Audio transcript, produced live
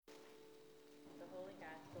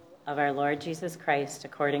of our Lord Jesus Christ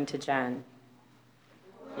according to John.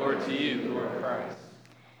 Glory to you, Lord Christ.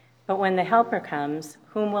 But when the Helper comes,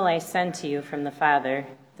 whom will I send to you from the Father,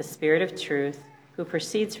 the Spirit of truth, who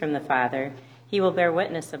proceeds from the Father, he will bear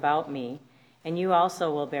witness about me, and you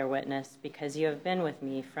also will bear witness, because you have been with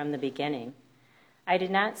me from the beginning. I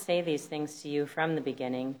did not say these things to you from the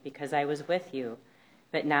beginning, because I was with you.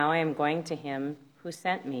 But now I am going to him who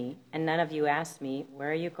sent me, and none of you asked me,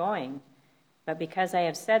 'Where are you going?' But because I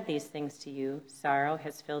have said these things to you, sorrow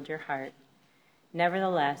has filled your heart.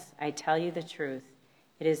 Nevertheless, I tell you the truth.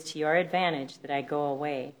 It is to your advantage that I go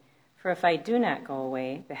away. For if I do not go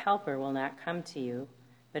away, the Helper will not come to you.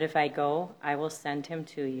 But if I go, I will send him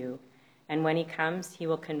to you. And when he comes, he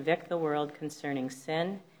will convict the world concerning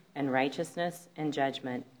sin and righteousness and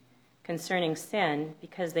judgment. Concerning sin,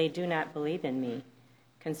 because they do not believe in me.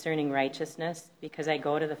 Concerning righteousness, because I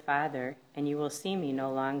go to the Father, and you will see me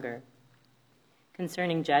no longer.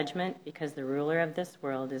 Concerning judgment, because the ruler of this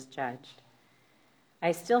world is judged.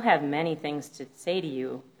 I still have many things to say to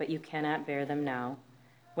you, but you cannot bear them now.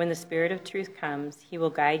 When the Spirit of truth comes, he will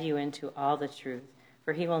guide you into all the truth,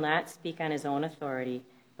 for he will not speak on his own authority,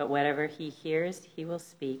 but whatever he hears, he will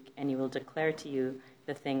speak, and he will declare to you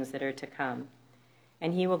the things that are to come.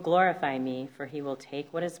 And he will glorify me, for he will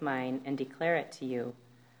take what is mine and declare it to you.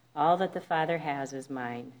 All that the Father has is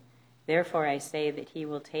mine. Therefore I say that he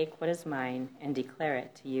will take what is mine and declare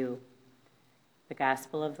it to you. The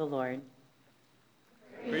Gospel of the Lord.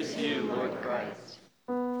 Praise to you, Lord Christ.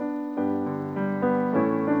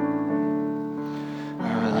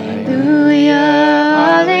 Alleluia,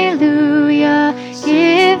 alleluia,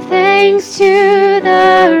 give thanks to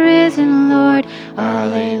the risen Lord.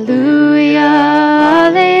 Alleluia,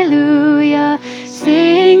 alleluia,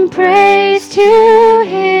 sing praise to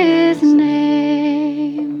his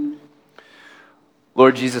name.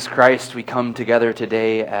 Lord Jesus Christ, we come together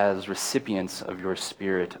today as recipients of your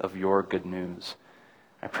Spirit, of your good news.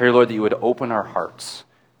 I pray, Lord, that you would open our hearts,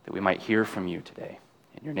 that we might hear from you today.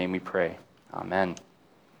 In your name we pray. Amen.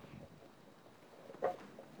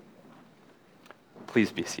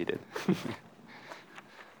 Please be seated.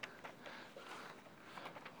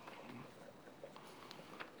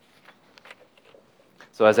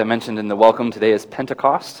 So as I mentioned in the welcome, today is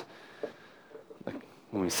Pentecost,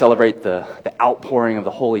 when we celebrate the outpouring of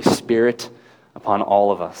the Holy Spirit upon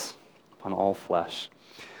all of us, upon all flesh.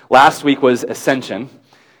 Last week was Ascension,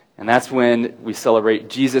 and that's when we celebrate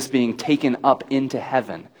Jesus being taken up into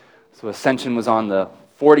heaven. So Ascension was on the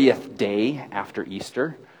 40th day after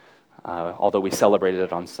Easter, although we celebrated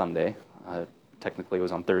it on Sunday. Technically it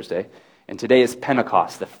was on Thursday. And today is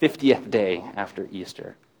Pentecost, the 50th day after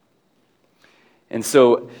Easter. And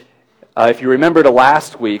so, if you remember to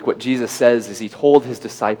last week, what Jesus says is he told his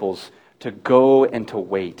disciples to go and to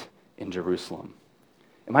wait in Jerusalem.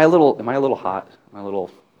 Am I a little hot? Am I a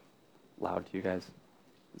little loud to you guys?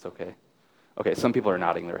 It's okay. Okay, some people are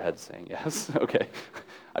nodding their heads saying yes. Okay.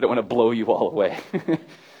 I don't want to blow you all away.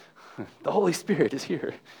 The Holy Spirit is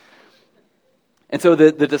here. And so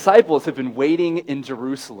the disciples have been waiting in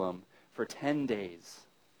Jerusalem for 10 days.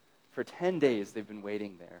 For 10 days they've been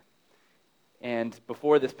waiting there. And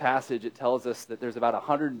before this passage, it tells us that there's about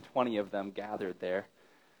 120 of them gathered there.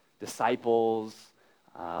 Disciples,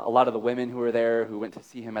 a lot of the women who were there who went to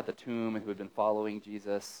see him at the tomb and who had been following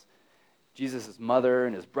Jesus. Jesus' mother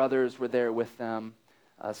and his brothers were there with them.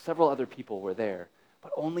 Several other people were there,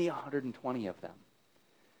 but only 120 of them.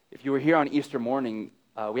 If you were here on Easter morning,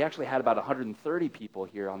 we actually had about 130 people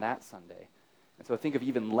here on that Sunday. And so think of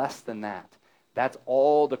even less than that. That's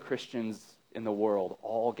all the Christians in the world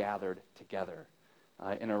all gathered together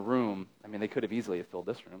in a room. I mean, they could have easily filled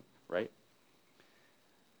this room, right?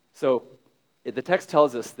 So the text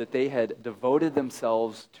tells us that they had devoted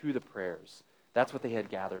themselves to the prayers. That's what they had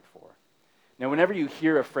gathered for. Now, whenever you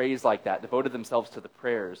hear a phrase like that, devoted themselves to the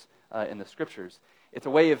prayers in the scriptures, it's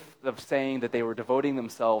a way of saying that they were devoting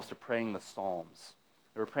themselves to praying the Psalms.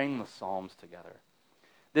 They were praying the Psalms together.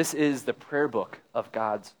 This is the prayer book of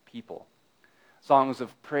God's people. Songs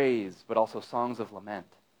of praise, but also songs of lament.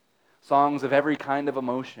 Songs of every kind of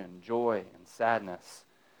emotion, joy and sadness,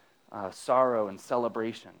 sorrow and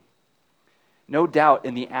celebration. No doubt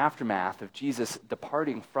in the aftermath of Jesus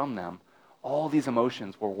departing from them, all these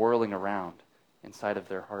emotions were whirling around inside of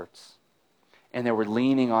their hearts. And they were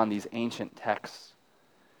leaning on these ancient texts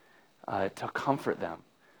to comfort them,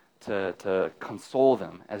 to console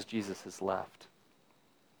them as Jesus has left.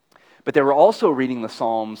 But they were also reading the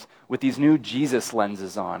Psalms with these new Jesus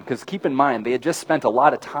lenses on. Because keep in mind, they had just spent a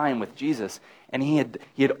lot of time with Jesus, and he had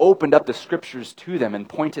opened up the scriptures to them and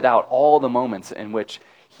pointed out all the moments in which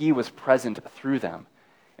he was present through them.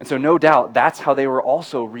 And so no doubt that's how they were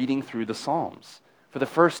also reading through the Psalms for the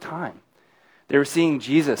first time. They were seeing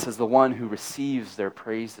Jesus as the one who receives their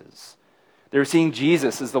praises. They were seeing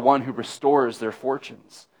Jesus as the one who restores their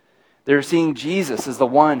fortunes. They were seeing Jesus as the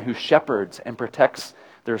one who shepherds and protects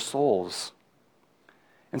their souls.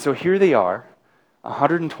 And so here they are,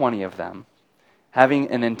 120 of them, having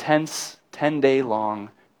an intense 10-day-long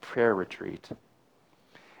prayer retreat.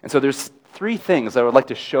 And so there's 3 things I would like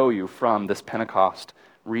to show you from this Pentecost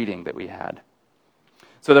reading that we had.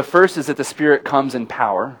 So the first is that the Spirit comes in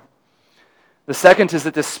power. The second is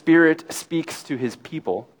that the Spirit speaks to his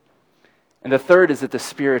people. And the third is that the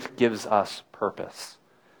Spirit gives us purpose.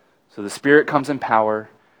 So the Spirit comes in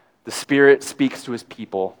power, the Spirit speaks to his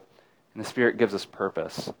people, and the Spirit gives us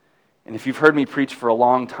purpose. And if you've heard me preach for a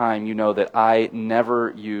long time, you know that I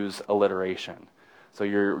never use alliteration. So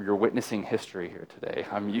you're witnessing history here today.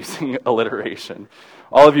 I'm using alliteration.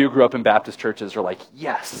 All of you who grew up in Baptist churches are like,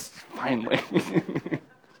 yes, finally.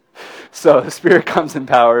 So the Spirit comes in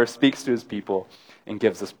power, speaks to his people, and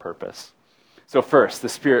gives us purpose. So first, the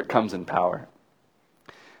Spirit comes in power.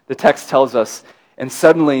 The text tells us, and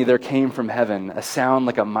suddenly there came from heaven a sound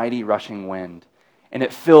like a mighty rushing wind, and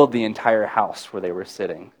it filled the entire house where they were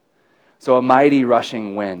sitting. So a mighty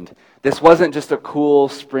rushing wind. This wasn't just a cool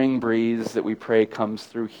spring breeze that we pray comes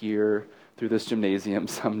through here, through this gymnasium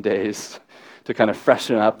some days to kind of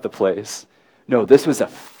freshen up the place. No, this was a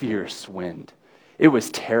fierce wind. It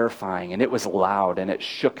was terrifying, and it was loud, and it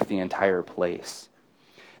shook the entire place.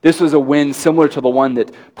 This was a wind similar to the one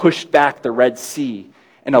that pushed back the Red Sea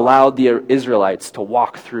and allowed the Israelites to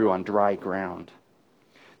walk through on dry ground.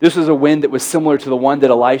 This was a wind that was similar to the one that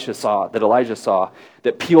Elijah saw,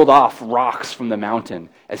 that peeled off rocks from the mountain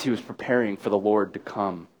as he was preparing for the Lord to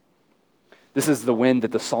come. This is the wind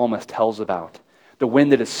that the psalmist tells about, the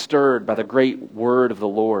wind that is stirred by the great word of the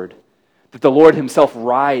Lord, that the Lord himself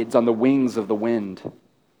rides on the wings of the wind.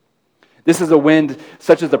 This is a wind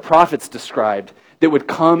such as the prophets described, that would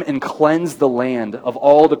come and cleanse the land of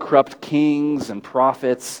all the corrupt kings and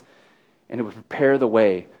prophets, and it would prepare the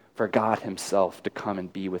way for God himself to come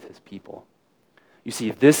and be with his people. You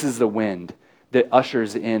see, this is the wind that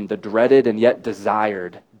ushers in the dreaded and yet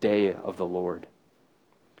desired day of the Lord.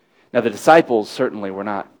 Now, the disciples certainly were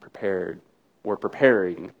not prepared, were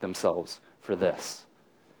preparing themselves for this.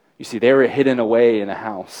 You see, they were hidden away in a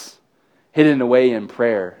house, hidden away in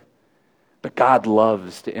prayer. But God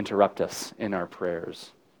loves to interrupt us in our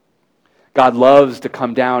prayers. God loves to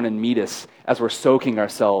come down and meet us as we're soaking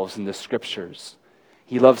ourselves in the Scriptures.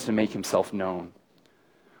 He loves to make himself known.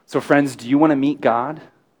 So friends, do you want to meet God?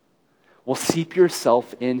 Well, seep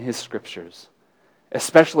yourself in his Scriptures,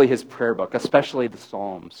 especially his prayer book, especially the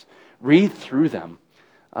Psalms. Read through them.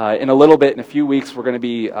 In a little bit, in a few weeks, we're going to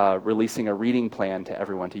be releasing a reading plan to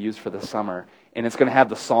everyone to use for the summer. And it's going to have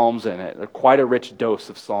the Psalms in it, quite a rich dose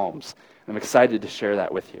of Psalms. I'm excited to share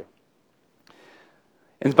that with you.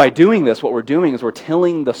 And by doing this, what we're doing is we're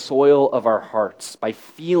tilling the soil of our hearts by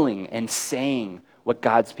feeling and saying what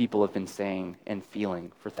God's people have been saying and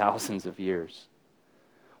feeling for thousands of years.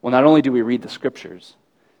 Well, not only do we read the Scriptures,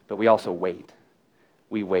 but we also wait.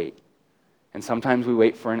 We wait. And sometimes we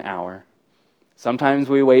wait for an hour. Sometimes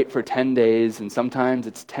we wait for 10 days, and sometimes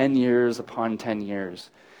it's 10 years upon 10 years.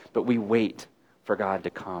 But we wait for God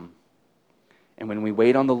to come. And when we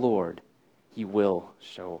wait on the Lord, he will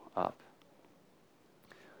show up.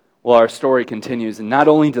 Well, our story continues, and not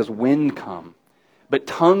only does wind come, but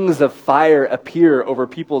tongues of fire appear over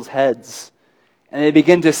people's heads, and they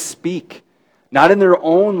begin to speak, not in their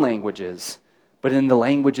own languages, but in the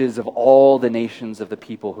languages of all the nations of the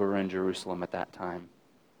people who were in Jerusalem at that time.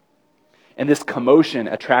 And this commotion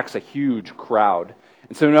attracts a huge crowd.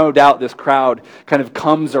 And so no doubt this crowd kind of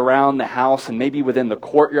comes around the house and maybe within the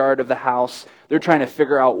courtyard of the house. They're trying to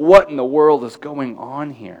figure out what in the world is going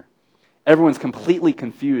on here. Everyone's completely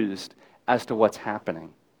confused as to what's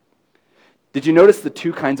happening. Did you notice the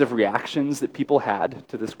 2 kinds of reactions that people had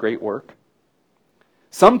to this great work?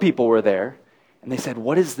 Some people were there and they said,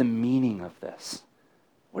 what is the meaning of this?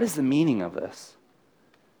 What is the meaning of this?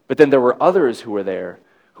 But then there were others who were there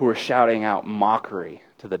who were shouting out mockery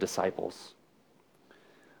to the disciples.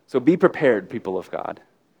 So be prepared, people of God.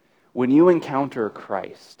 When you encounter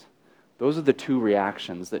Christ, those are the 2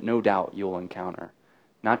 reactions that no doubt you'll encounter,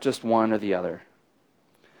 not just one or the other.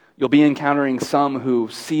 You'll be encountering some who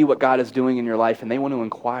see what God is doing in your life and they want to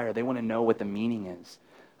inquire, they want to know what the meaning is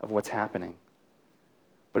of what's happening.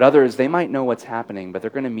 But others, they might know what's happening, but they're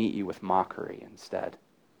going to meet you with mockery instead.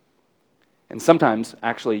 And sometimes,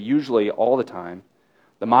 actually, usually all the time,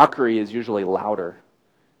 the mockery is usually louder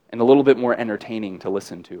and a little bit more entertaining to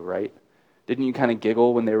listen to, right? Didn't you kind of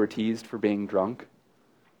giggle when they were teased for being drunk?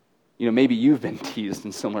 maybe you've been teased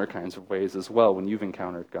in similar kinds of ways as well when you've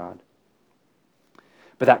encountered God.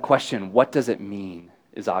 But that question, what does it mean,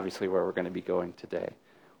 is obviously where we're going to be going today.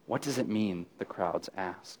 What does it mean, the crowds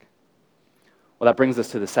ask? Well, that brings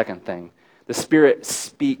us to the second thing. The Spirit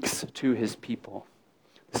speaks to his people.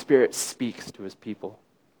 The Spirit speaks to his people.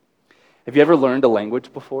 Have you ever learned a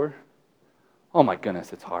language before? Oh my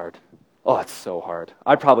goodness, it's hard. Oh, it's so hard.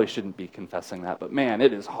 I probably shouldn't be confessing that, but man,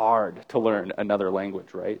 it is hard to learn another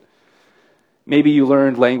language, right? Maybe you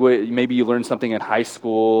learned something in high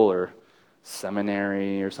school or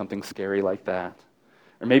seminary or something scary like that.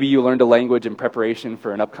 Or maybe you learned a language in preparation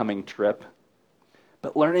for an upcoming trip.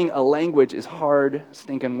 But learning a language is hard,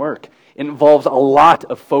 stinking work. It involves a lot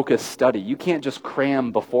of focused study. You can't just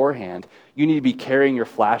cram beforehand. You need to be carrying your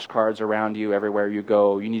flashcards around you everywhere you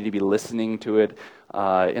go. You need to be listening to it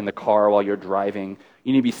in the car while you're driving.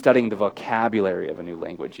 You need to be studying the vocabulary of a new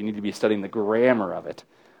language. You need to be studying the grammar of it.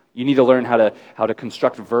 You need to learn how to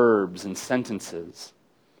construct verbs and sentences.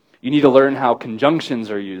 You need to learn how conjunctions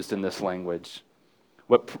are used in this language,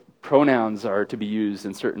 what pronouns are to be used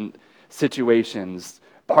in certain situations,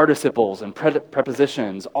 participles and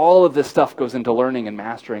prepositions. All of this stuff goes into learning and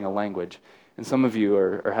mastering a language. And some of you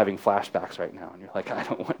are having flashbacks right now, and you're like, I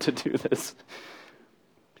don't want to do this.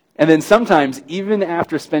 And then sometimes, even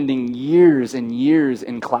after spending years and years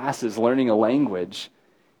in classes learning a language,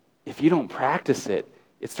 if you don't practice it,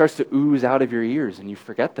 it starts to ooze out of your ears and you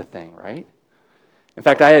forget the thing, right? In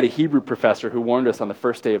fact, I had a Hebrew professor who warned us on the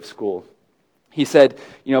first day of school. He said,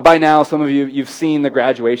 by now, some of you've seen the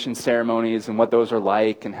graduation ceremonies and what those are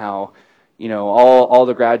like, and how, all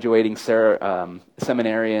the graduating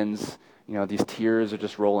seminarians, these tears are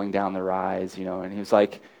just rolling down their eyes, and he was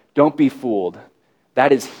like, don't be fooled.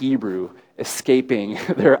 That is Hebrew escaping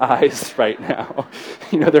their eyes right now.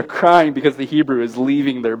 They're crying because the Hebrew is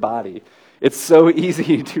leaving their body. It's so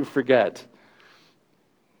easy to forget.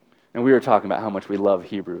 And we were talking about how much we love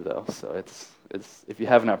Hebrew, though, so it's if you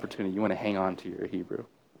have an opportunity, you want to hang on to your Hebrew.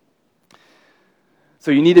 So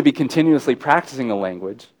you need to be continuously practicing a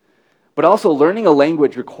language, but also learning a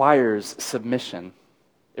language requires submission.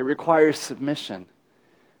 It requires submission.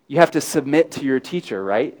 You have to submit to your teacher,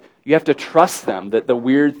 right? You have to trust them that the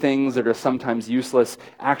weird things that are sometimes useless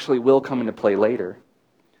actually will come into play later.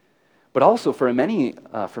 But also for many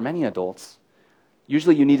adults,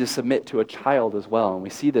 usually you need to submit to a child as well, and we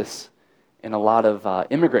see this in a lot of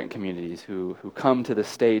immigrant communities who come to the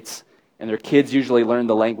States, and their kids usually learn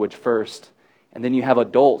the language first, and then you have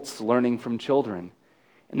adults learning from children.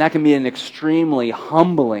 And that can be an extremely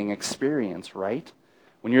humbling experience, right?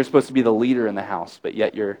 When you're supposed to be the leader in the house, but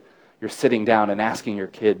yet you're sitting down and asking your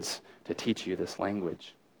kids to teach you this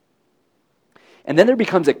language. And then there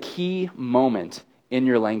becomes a key moment in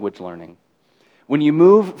your language learning. When you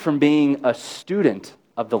move from being a student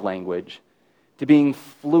of the language to being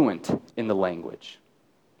fluent in the language.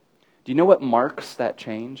 Do you know what marks that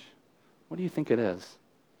change? What do you think it is?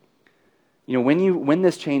 When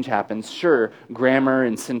this change happens, sure, grammar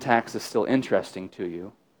and syntax is still interesting to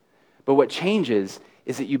you. But what changes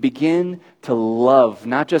is that you begin to love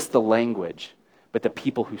not just the language, but the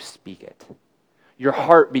people who speak it. Your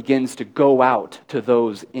heart begins to go out to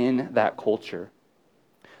those in that culture.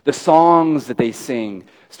 The songs that they sing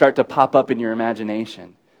start to pop up in your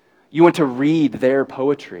imagination. You want to read their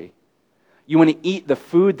poetry. You want to eat the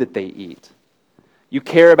food that they eat. You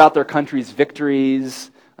care about their country's victories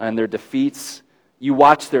and their defeats. You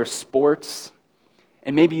watch their sports.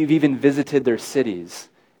 And maybe you've even visited their cities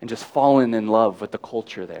and just fallen in love with the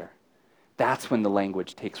culture there. That's when the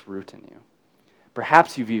language takes root in you.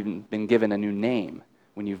 Perhaps you've even been given a new name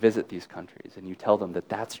when you visit these countries, and you tell them that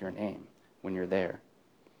that's your name when you're there.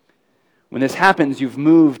 When this happens, you've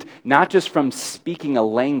moved not just from speaking a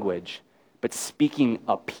language, but speaking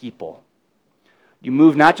a people. You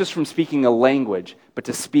move not just from speaking a language, but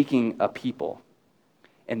to speaking a people.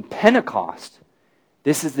 And Pentecost,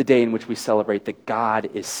 this is the day in which we celebrate that God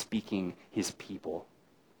is speaking his people.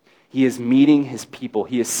 He is meeting his people.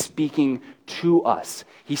 He is speaking to us.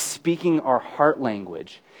 He's speaking our heart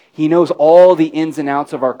language. He knows all the ins and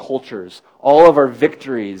outs of our cultures, all of our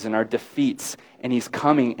victories and our defeats, and he's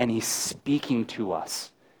coming and he's speaking to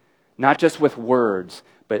us, not just with words,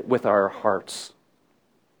 but with our hearts.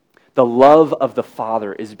 The love of the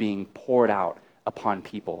Father is being poured out upon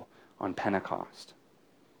people on Pentecost.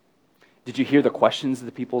 Did you hear the questions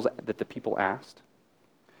that the people asked?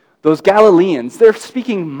 Those Galileans, they're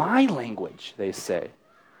speaking my language, they say.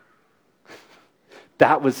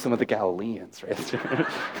 That was some of the Galileans,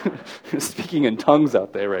 right? Speaking in tongues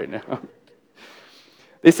out there right now.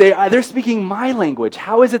 They say, they're speaking my language.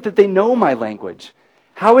 How is it that they know my language?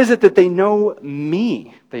 How is it that they know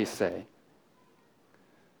me, they say?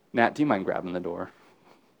 Nat, do you mind grabbing the door?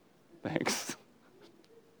 Thanks.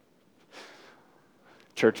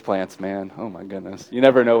 Church plants, man. Oh my goodness. You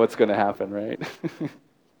never know what's going to happen, right?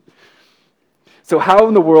 So how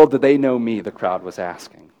in the world do they know me, the crowd was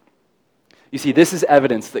asking. You see, this is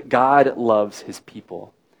evidence that God loves his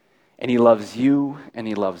people. And he loves you and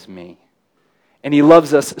he loves me. And he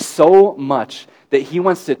loves us so much that he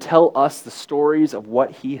wants to tell us the stories of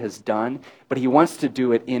what he has done, but he wants to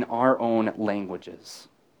do it in our own languages.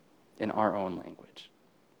 In our own language.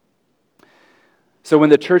 So when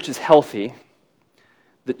the church is healthy,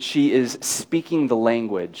 that she is speaking the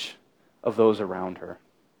language of those around her.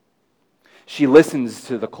 She listens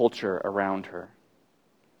to the culture around her.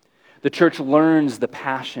 The church learns the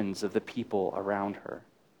passions of the people around her.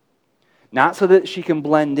 Not so that she can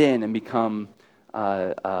blend in and become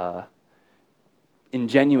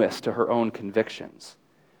ingenuous to her own convictions,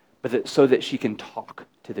 but so that she can talk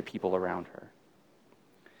to the people around her.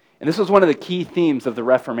 And this was one of the key themes of the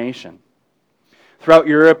Reformation. Throughout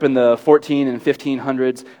Europe in the 14 and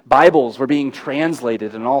 1500s, Bibles were being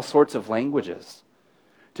translated in all sorts of languages,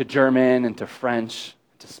 to German and to French,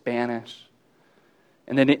 to Spanish.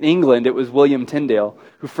 And then in England, it was William Tyndale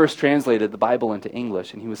who first translated the Bible into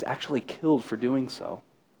English, and he was actually killed for doing so.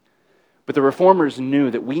 But the Reformers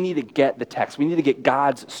knew that we need to get the text, we need to get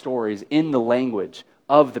God's stories in the language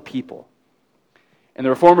of the people. And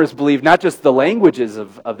the Reformers believed not just the languages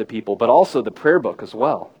of the people, but also the prayer book as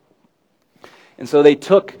well. And so they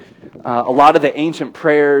took a lot of the ancient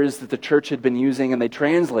prayers that the church had been using and they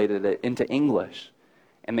translated it into English.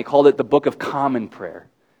 And they called it the Book of Common Prayer.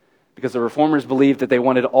 Because the Reformers believed that they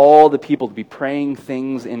wanted all the people to be praying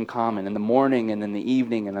things in common in the morning and in the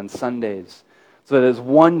evening and on Sundays. So that as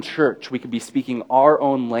one church, we could be speaking our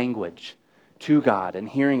own language to God and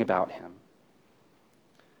hearing about him.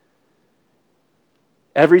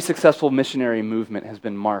 Every successful missionary movement has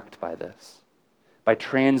been marked by this, by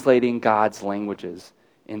translating God's languages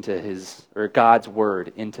God's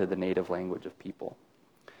word into the native language of people.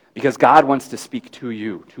 Because God wants to speak to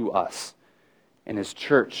you, to us. And as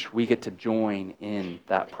church, we get to join in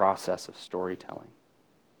that process of storytelling.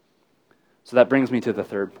 So that brings me to the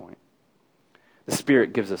third point. The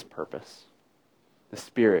Spirit gives us purpose. The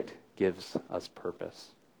Spirit gives us purpose.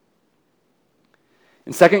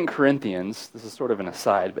 In 2 Corinthians, this is sort of an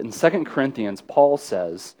aside, but in 2 Corinthians, Paul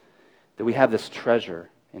says that we have this treasure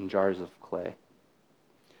in jars of clay.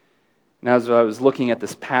 Now, as I was looking at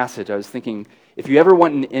this passage, I was thinking, if you ever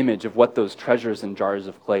want an image of what those treasures in jars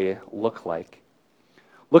of clay look like,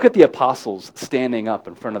 look at the apostles standing up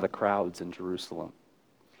in front of the crowds in Jerusalem.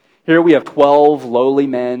 Here we have 12 lowly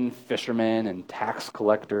men, fishermen, and tax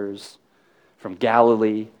collectors from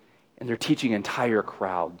Galilee, and they're teaching entire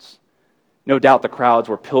crowds. No doubt the crowds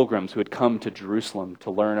were pilgrims who had come to Jerusalem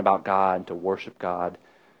to learn about God, to worship God.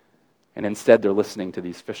 And instead they're listening to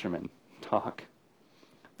these fishermen talk.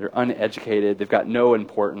 They're uneducated. They've got no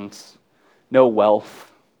importance, no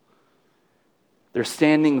wealth. They're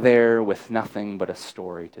standing there with nothing but a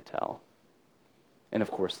story to tell. And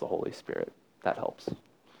of course the Holy Spirit. That helps.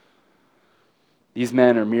 These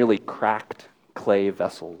men are merely cracked clay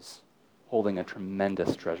vessels holding a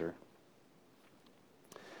tremendous treasure.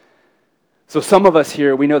 So some of us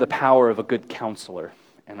here, we know the power of a good counselor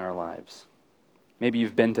in our lives. Maybe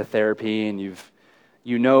you've been to therapy and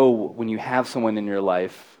you know when you have someone in your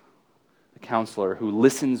life, a counselor who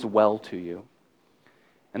listens well to you.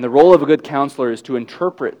 And the role of a good counselor is to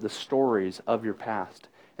interpret the stories of your past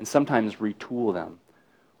and sometimes retool them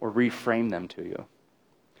or reframe them to you.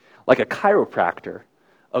 Like a chiropractor,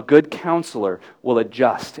 a good counselor will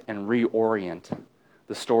adjust and reorient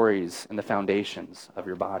the stories and the foundations of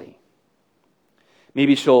your body.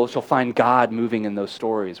 Maybe she'll find God moving in those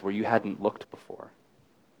stories where you hadn't looked before.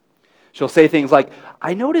 She'll say things like,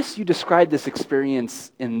 I noticed you described this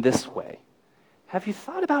experience in this way. Have you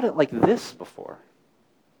thought about it like this before?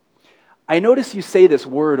 I notice you say this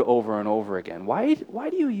word over and over again. Why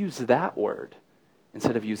do you use that word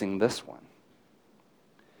instead of using this one?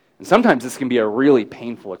 And sometimes this can be a really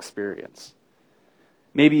painful experience.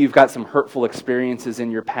 Maybe you've got some hurtful experiences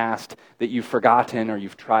in your past that you've forgotten or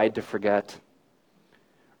you've tried to forget.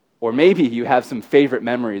 Or maybe you have some favorite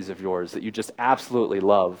memories of yours that you just absolutely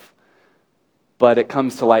love, but it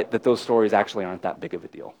comes to light that those stories actually aren't that big of a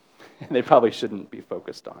deal. They probably shouldn't be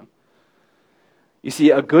focused on. You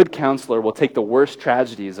see, a good counselor will take the worst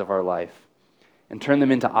tragedies of our life and turn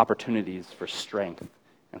them into opportunities for strength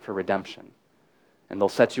and for redemption. And they'll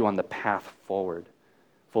set you on the path forward,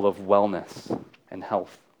 full of wellness and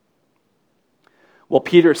health. Well,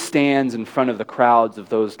 Peter stands in front of the crowds of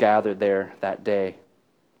those gathered there that day.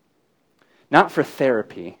 Not for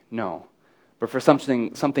therapy, no, but for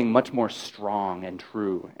something much more strong and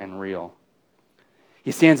true and real.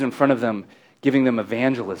 He stands in front of them, giving them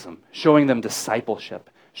evangelism, showing them discipleship,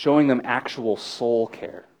 showing them actual soul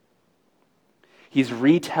care. He's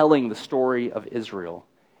retelling the story of Israel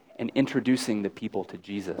and introducing the people to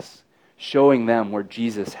Jesus, showing them where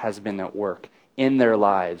Jesus has been at work in their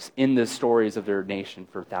lives, in the stories of their nation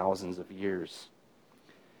for thousands of years.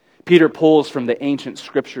 Peter pulls from the ancient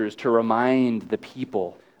scriptures to remind the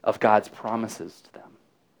people of God's promises to them.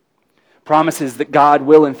 Promises that God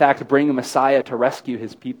will, in fact, bring a Messiah to rescue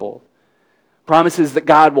his people. Promises that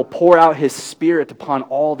God will pour out his Spirit upon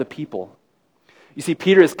all the people. You see,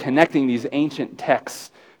 Peter is connecting these ancient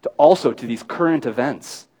texts to these current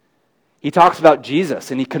events. He talks about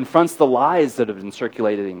Jesus, and he confronts the lies that have been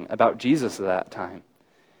circulating about Jesus at that time.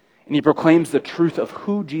 And he proclaims the truth of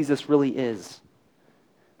who Jesus really is.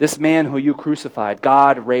 This man who you crucified,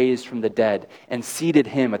 God raised from the dead and seated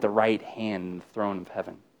him at the right hand of the throne of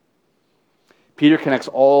heaven. Peter connects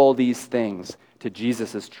all these things to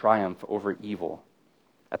Jesus' triumph over evil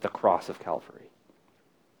at the cross of Calvary.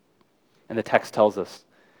 And the text tells us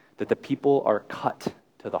that the people are cut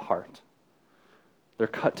to the heart. They're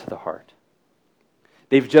cut to the heart.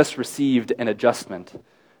 They've just received an adjustment,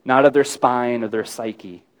 not of their spine or their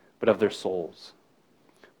psyche, but of their souls.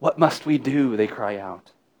 What must we do? They cry out.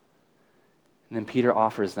 And then Peter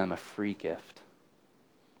offers them a free gift.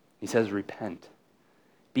 He says, repent.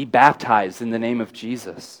 Be baptized in the name of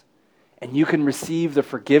Jesus, and you can receive the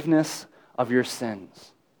forgiveness of your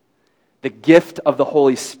sins. The gift of the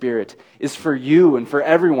Holy Spirit is for you and for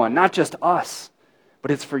everyone, not just us,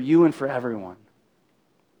 but it's for you and for everyone.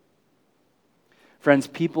 Friends,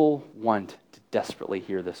 people want to desperately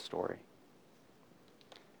hear this story.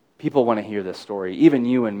 People want to hear this story. Even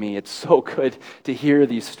you and me, it's so good to hear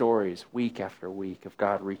these stories week after week of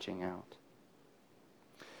God reaching out.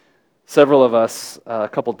 Several of us, a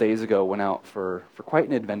couple days ago, went out for quite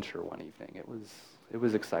an adventure one evening. It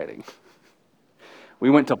was exciting.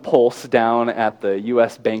 We went to Pulse down at the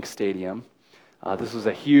U.S. Bank Stadium. This was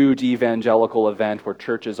a huge evangelical event where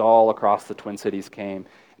churches all across the Twin Cities came.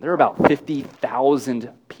 There were about 50,000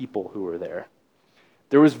 people who were there.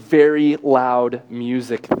 There was very loud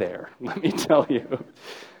music there, let me tell you.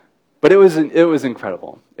 But it was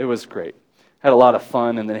incredible. It was great. Had a lot of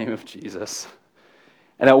fun in the name of Jesus.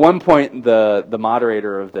 And at one point, the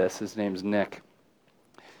moderator of this, his name's Nick,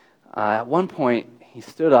 at one point he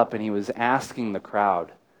stood up and he was asking the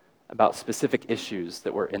crowd about specific issues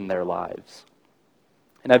that were in their lives.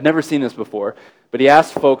 And I've never seen this before, but he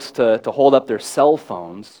asked folks to hold up their cell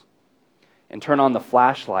phones and turn on the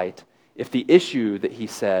flashlight if the issue that he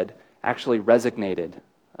said actually resonated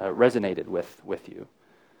with you.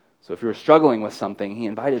 So if you were struggling with something, he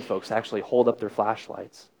invited folks to actually hold up their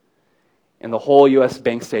flashlights. And the whole U.S.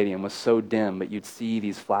 Bank Stadium was so dim, but you'd see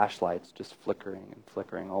these flashlights just flickering and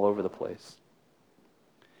flickering all over the place.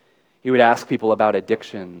 He would ask people about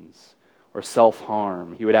addictions or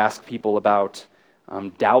self-harm. He would ask people about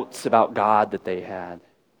doubts about God that they had.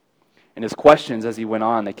 And his questions as he went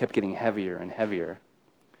on, they kept getting heavier and heavier.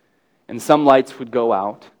 And some lights would go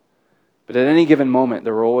out, but at any given moment,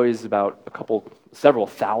 there were always about several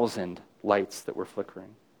thousand lights that were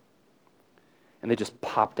flickering. And they just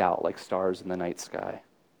popped out like stars in the night sky.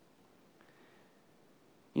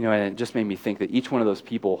 You know, and it just made me think that each one of those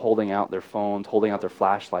people holding out their phones, holding out their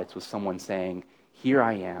flashlights, was someone saying, here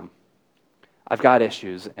I am. I've got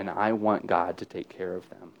issues, and I want God to take care of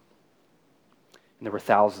them. And there were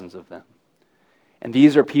thousands of them. And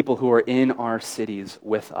these are people who are in our cities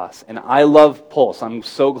with us. And I love Pulse. I'm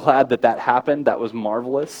so glad that happened. That was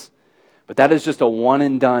marvelous. But that is just a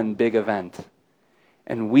one-and-done big event.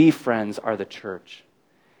 And we, friends, are the church.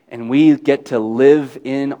 And we get to live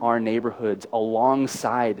in our neighborhoods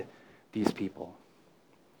alongside these people.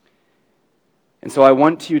 And so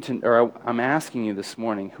I'm asking you this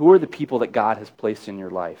morning, who are the people that God has placed in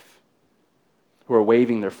your life who are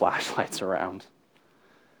waving their flashlights around?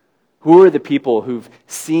 Who are the people who've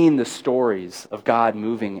seen the stories of God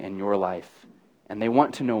moving in your life, and they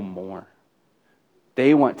want to know more?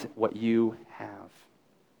 They want what you have.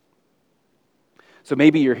 So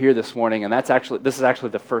maybe you're here this morning, and this is actually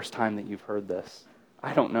the first time that you've heard this.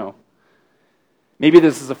 I don't know. Maybe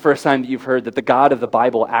this is the first time that you've heard that the God of the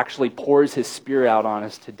Bible actually pours his Spirit out on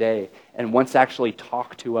us today and wants to actually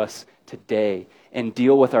talk to us today and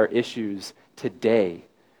deal with our issues today.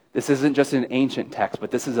 This isn't just an ancient text,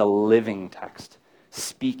 but this is a living text,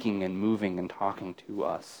 speaking and moving and talking to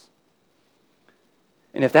us.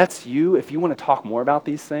 And if that's you, if you want to talk more about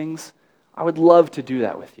these things, I would love to do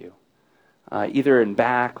that with you. either in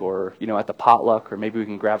back or at the potluck, or maybe we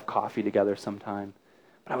can grab coffee together sometime.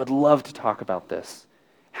 But I would love to talk about this.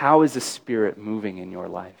 How is the Spirit moving in your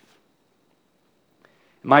life?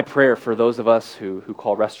 My prayer for those of us who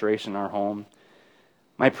call Restoration our home,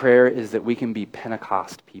 my prayer is that we can be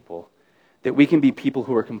Pentecost people, that we can be people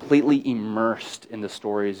who are completely immersed in the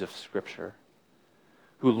stories of Scripture,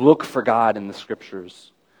 who look for God in the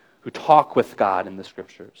Scriptures, who talk with God in the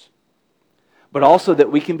Scriptures, but also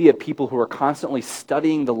that we can be a people who are constantly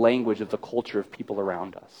studying the language of the culture of people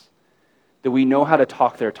around us, that we know how to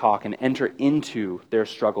talk their talk and enter into their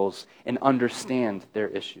struggles and understand their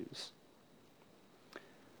issues.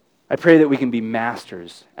 I pray that we can be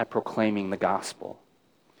masters at proclaiming the gospel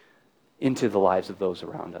into the lives of those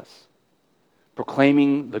around us,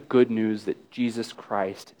 proclaiming the good news that Jesus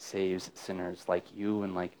Christ saves sinners like you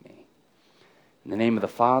and like me. In the name of the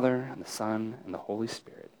Father, and the Son, and the Holy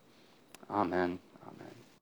Spirit. Amen.